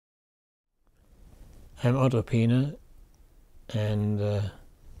I'm Otto Piene, and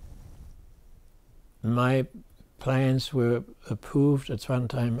my plans were approved. At one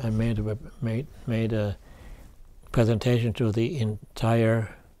time I made a presentation to the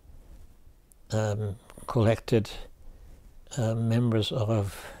entire collected members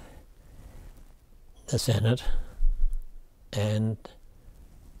of the Senate and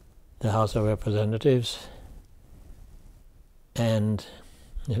the House of Representatives, and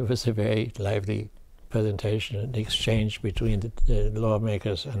it was a very lively presentation and exchange between the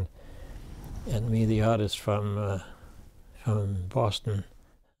lawmakers and me, the artist from Boston.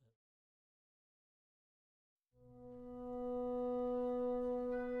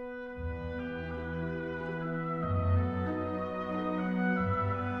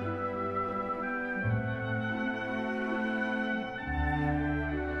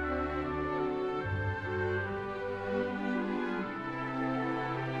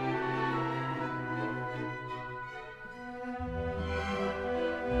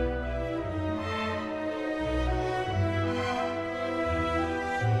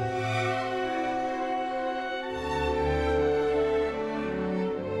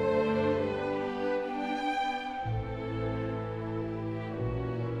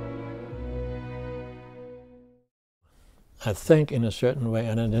 I think in a certain way,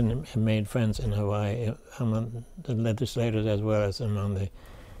 and I didn't made friends in Hawaii among the legislators as well as among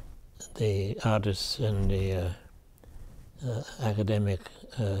the artists and the academic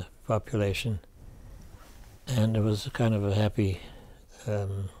population, and it was kind of a happy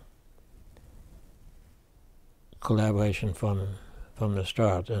collaboration from the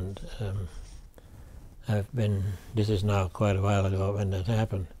start. And this is now quite a while ago when that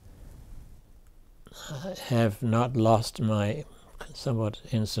happened. I have not lost my somewhat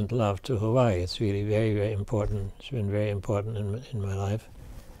instant love to Hawaii. It's really very, very important. It's been very important in my life.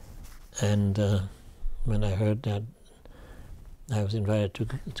 And when I heard that I was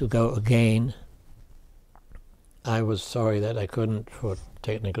invited to go again, I was sorry that I couldn't for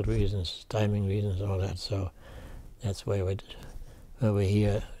technical reasons, timing reasons, all that. So that's why we're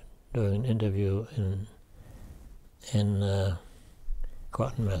here doing an interview in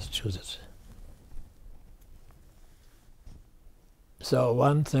Groton, Massachusetts. So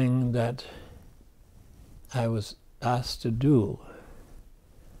one thing that I was asked to do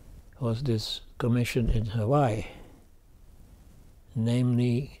was this commission in Hawaii,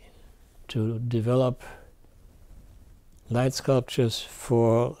 namely to develop light sculptures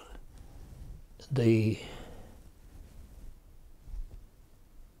for the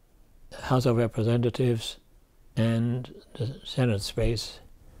House of Representatives and the Senate space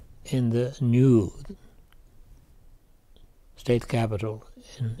in the new state capital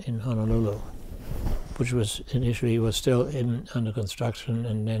in Honolulu, which was initially still under construction,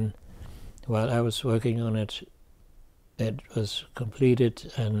 and then while I was working on it, it was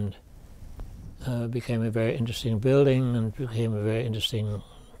completed and became a very interesting building and became a very interesting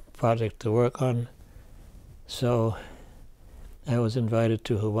project to work on. So I was invited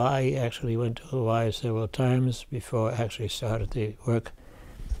to Hawaii. Actually went to Hawaii several times before I actually started the work,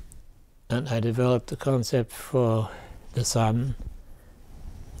 and I developed the concept for the sun.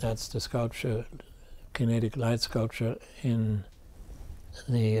 That's the sculpture, kinetic light sculpture in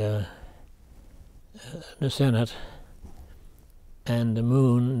the Senate, and the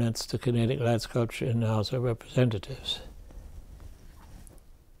moon, that's the kinetic light sculpture in the House of Representatives.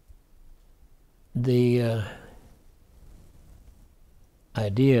 The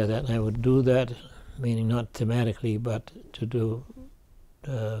idea that I would do that, meaning not thematically, but to do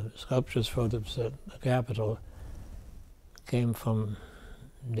sculptures for the capital, came from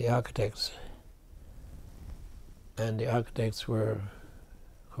the architects, and the architects were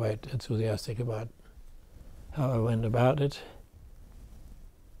quite enthusiastic about how I went about it.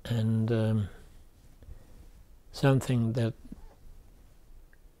 And something that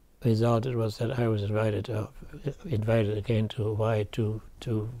resulted was that I was invited again to Hawaii to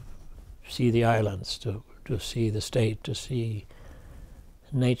see the islands, to see the state, to see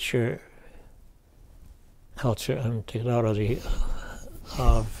nature, culture and technology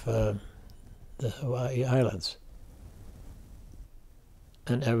of the Hawaii Islands.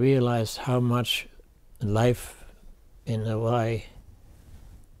 And I realized how much life in Hawaii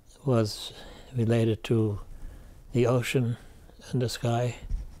was related to the ocean and the sky,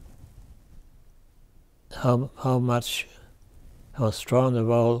 how strong the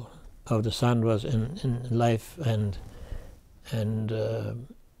role of the sun was in life and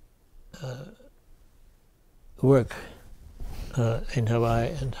work in Hawaii,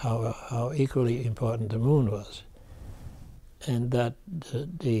 and how equally important the moon was, and that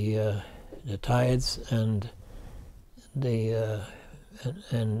the the tides and the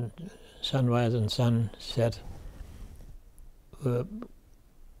and sunrise and sunset were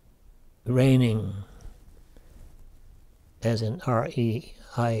raining, as in R-E-I-G-N-I-N-G.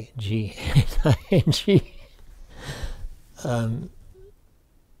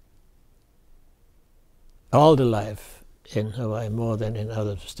 All the life in Hawaii, more than in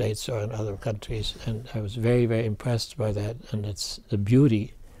other states or in other countries, and I was very, very impressed by that. And it's the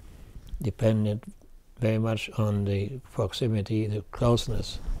beauty depended very much on the proximity, the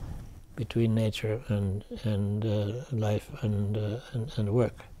closeness between nature and life and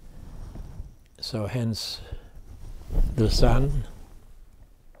work. So hence the sun,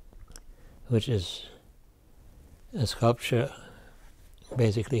 which is a sculpture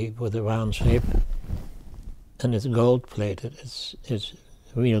basically with a round shape, and it's gold plated. It's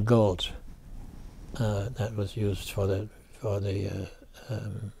real gold that was used for the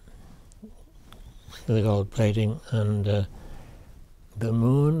gold plating, and the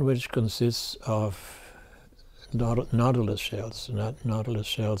moon, which consists of nautilus shells, nautilus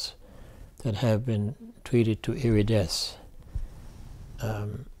shells that have been treated to iridesce,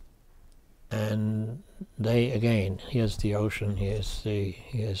 and they again. Here's the ocean. Here's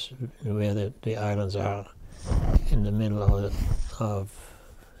where the islands are, in the middle of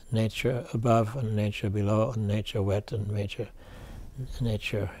nature above and nature below, and nature wet and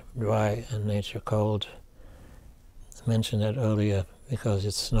nature dry and nature cold. I mentioned that earlier because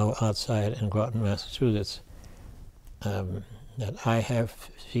it's snow outside in Groton, Massachusetts, that I have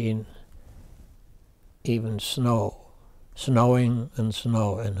seen even snowing and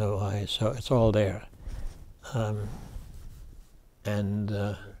snow in Hawaii, so it's all there. And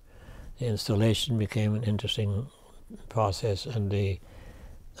the installation became an interesting process, and the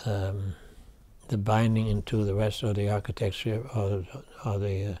binding into the rest of the architecture or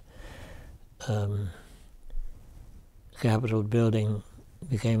the Capitol building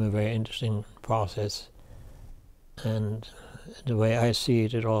became a very interesting process. And the way I see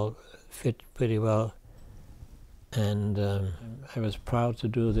it, it all fit pretty well. And I was proud to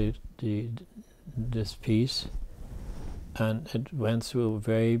do this piece, and it went through a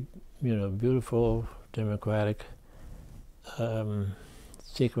very, beautiful, democratic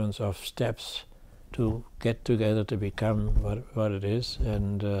sequence of steps to get together to become what it is,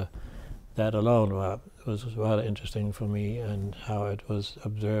 and that alone was rather interesting for me, and how it was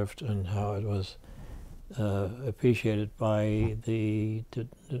observed and how it was appreciated by the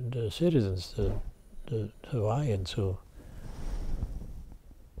citizens, the Hawaiians who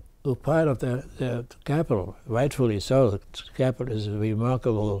part of the Capitol, rightfully so. The Capitol is a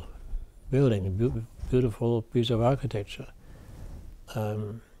remarkable building, a beautiful piece of architecture.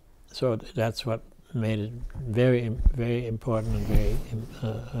 So that's what made it very, very important and very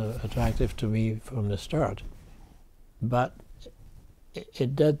attractive to me from the start. But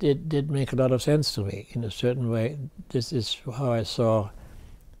it did make a lot of sense to me in a certain way. This is how I saw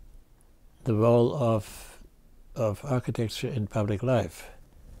the role of architecture in public life,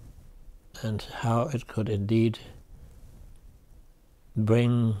 and how it could indeed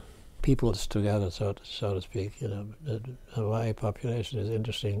bring peoples together, so to speak. The Hawaii population is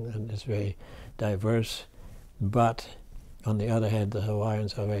interesting and it's very diverse, but on the other hand, the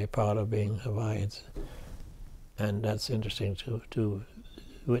Hawaiians are very proud of being Hawaiians, and that's interesting to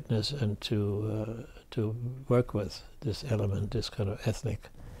witness and to work with this element, this kind of ethnic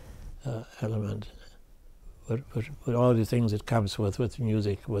element, with all the things it comes with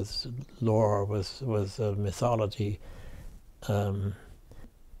music, with lore, with mythology.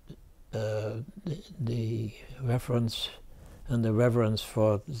 The reference and the reverence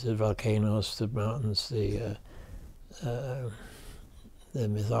for the volcanoes, the mountains, the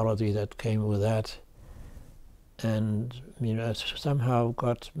mythology that came with that, and I somehow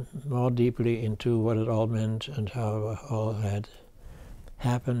got more deeply into what it all meant and how it all had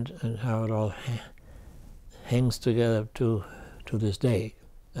happened and how it all hangs together to this day,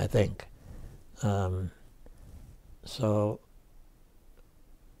 I think. So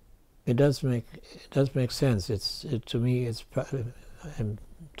it does make sense. To me, I'm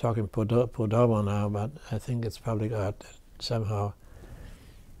talking Podomo now, but I think it's public art that somehow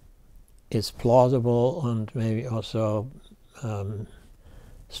is plausible and maybe also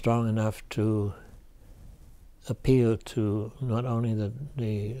strong enough to appeal to not only the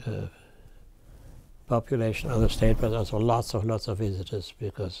population of the state, but also lots of visitors,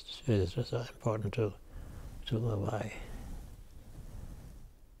 because visitors are important to Hawaii.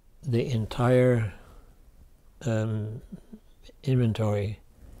 The entire inventory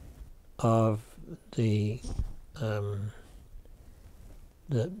of the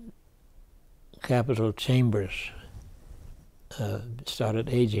Capitol chambers started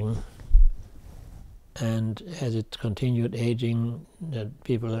aging, and as it continued aging, the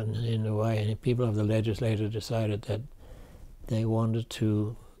people in Hawaii and people of the legislature decided that they wanted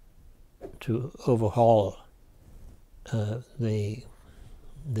to overhaul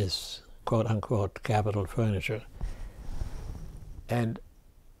this quote-unquote Capitol furniture, and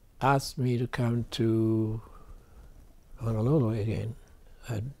asked me to come to Honolulu again.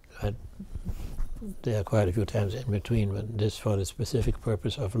 I'd there quite a few times in between, but this for the specific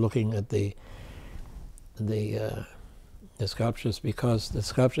purpose of looking at the sculptures, because the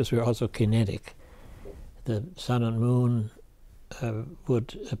sculptures were also kinetic. The sun and moon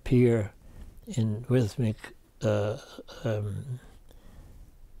would appear in rhythmic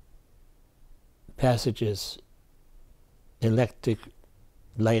passages, electric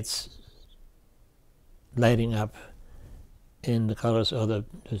lights lighting up in the colors of the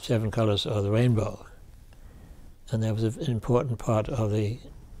 7 colors of the rainbow, and that was an important part of the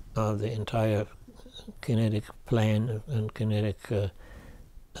entire kinetic plan and kinetic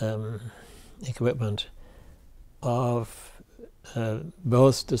equipment of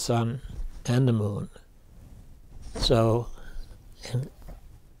both the sun and the moon. So,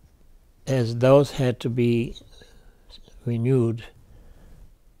 as those had to be renewed,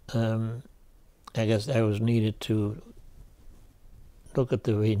 I guess I was needed to look at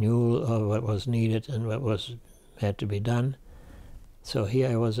the renewal of what was needed and what had to be done. So here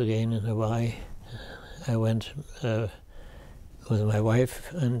I was again in Hawaii. I went with my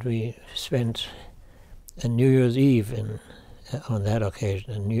wife, and we spent a New Year's Eve on that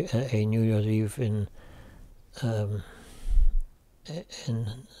occasion, a New Year's Eve in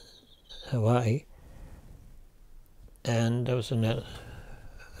Hawaii, and that was a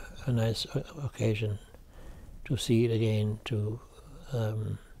nice occasion to see it again, to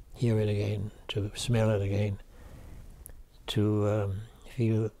hear it again, to smell it again, to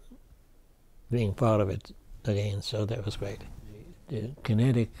feel being part of it again. So that was great. The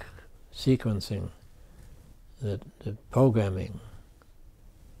kinetic sequencing, the programming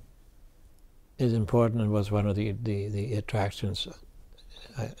is important, and was one of the attractions.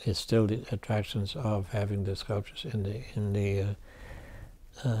 It's still the attractions of having the sculptures in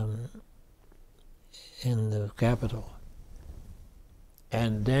the Capitol.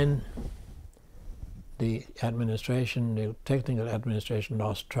 And then the administration, the technical administration,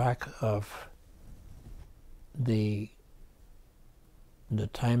 lost track of the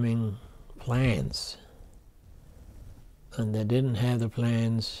timing plans, and they didn't have the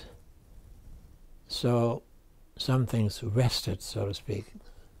plans, so some things rested, so to speak,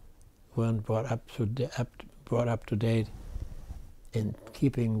 weren't brought up to date in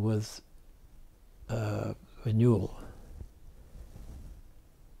keeping with renewal.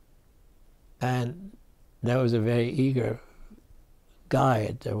 And there was a very eager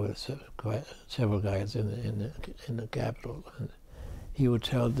guide. There were quite several guides in the Capitol, and he would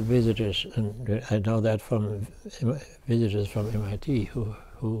tell the visitors, and I know that from visitors from MIT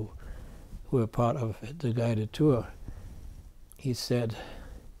who were part of the guided tour. He said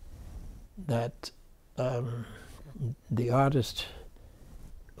that the artist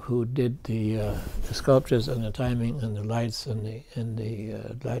who did the sculptures and the timing and the lights and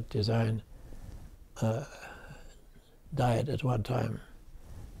the light design died at one time,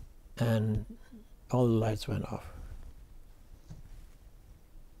 and all the lights went off.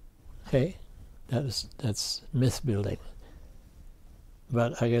 Okay, that's myth building,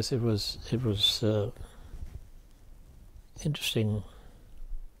 but I guess it was interesting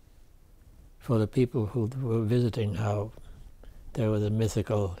for the people who were visiting, how there was a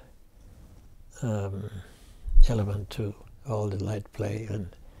mythical element to all the light play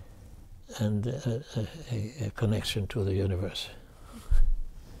and a connection to the universe.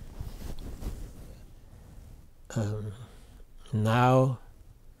 Now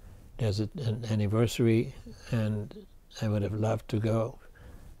there's an anniversary, and I would have loved to go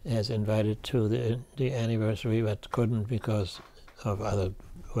as invited to the anniversary, but couldn't because of other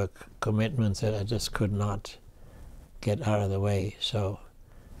work commitments that I just could not get out of the way. So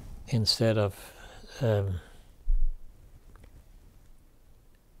instead of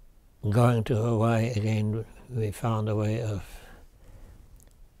going to Hawaii again, we found a way of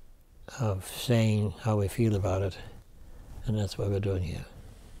saying how we feel about it, and that's what we're doing here.